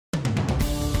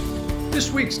This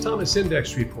week's Thomas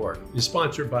Index Report is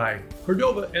sponsored by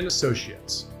Cordova &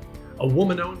 Associates, a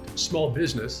woman-owned small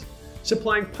business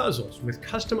supplying puzzles with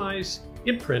customized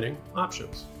imprinting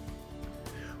options.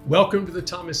 Welcome to the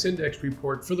Thomas Index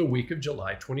Report for the week of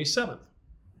July 27th.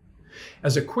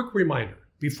 As a quick reminder,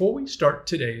 before we start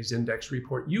today's index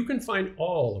report, you can find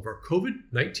all of our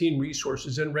COVID-19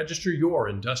 resources and register your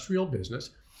industrial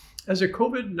business as a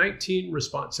COVID-19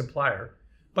 response supplier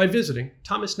by visiting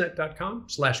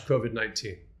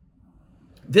thomasnet.com/COVID-19.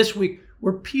 This week,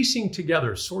 we're piecing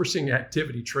together sourcing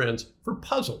activity trends for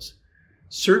puzzles.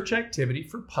 Search activity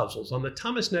for puzzles on the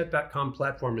thomasnet.com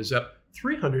platform is up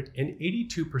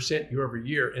 382% year over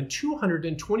year and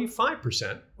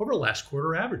 225% over last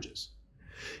quarter averages.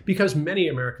 Because many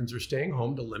Americans are staying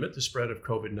home to limit the spread of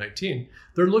COVID-19,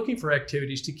 they're looking for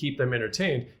activities to keep them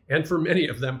entertained, and for many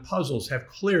of them, puzzles have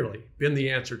clearly been the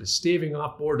answer to staving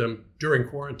off boredom during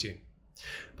quarantine.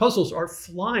 Puzzles are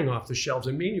flying off the shelves,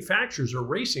 and manufacturers are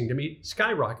racing to meet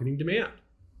skyrocketing demand.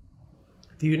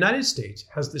 The United States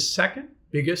has the second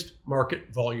biggest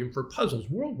market volume for puzzles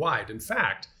worldwide. In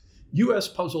fact, U.S.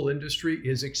 puzzle industry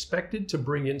is expected to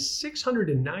bring in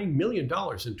 $609 million in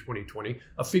 2020,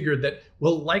 a figure that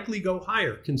will likely go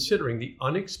higher considering the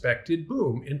unexpected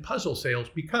boom in puzzle sales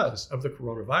because of the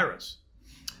coronavirus.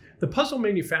 The puzzle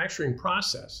manufacturing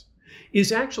process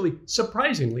is actually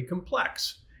surprisingly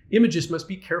complex. Images must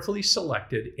be carefully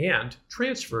selected and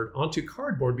transferred onto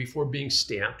cardboard before being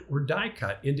stamped or die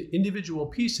cut into individual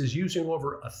pieces using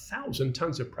over 1,000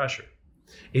 tons of pressure.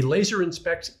 A laser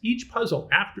inspects each puzzle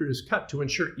after it is cut to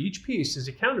ensure each piece is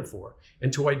accounted for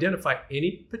and to identify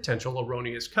any potential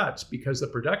erroneous cuts. Because the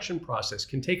production process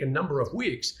can take a number of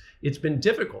weeks, it's been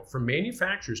difficult for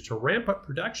manufacturers to ramp up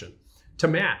production to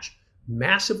match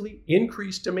massively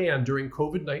increased demand during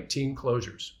COVID-19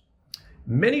 closures.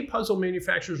 Many puzzle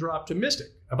manufacturers are optimistic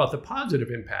about the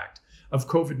positive impact of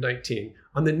COVID-19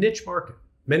 on the niche market.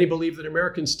 Many believe that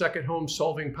Americans stuck at home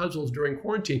solving puzzles during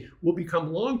quarantine will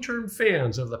become long-term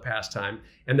fans of the pastime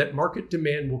and that market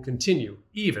demand will continue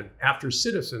even after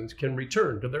citizens can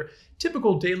return to their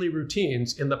typical daily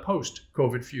routines in the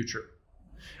post-COVID future.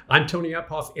 I'm Tony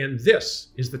Uphoff, and this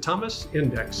is the Thomas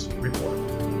Index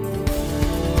Report.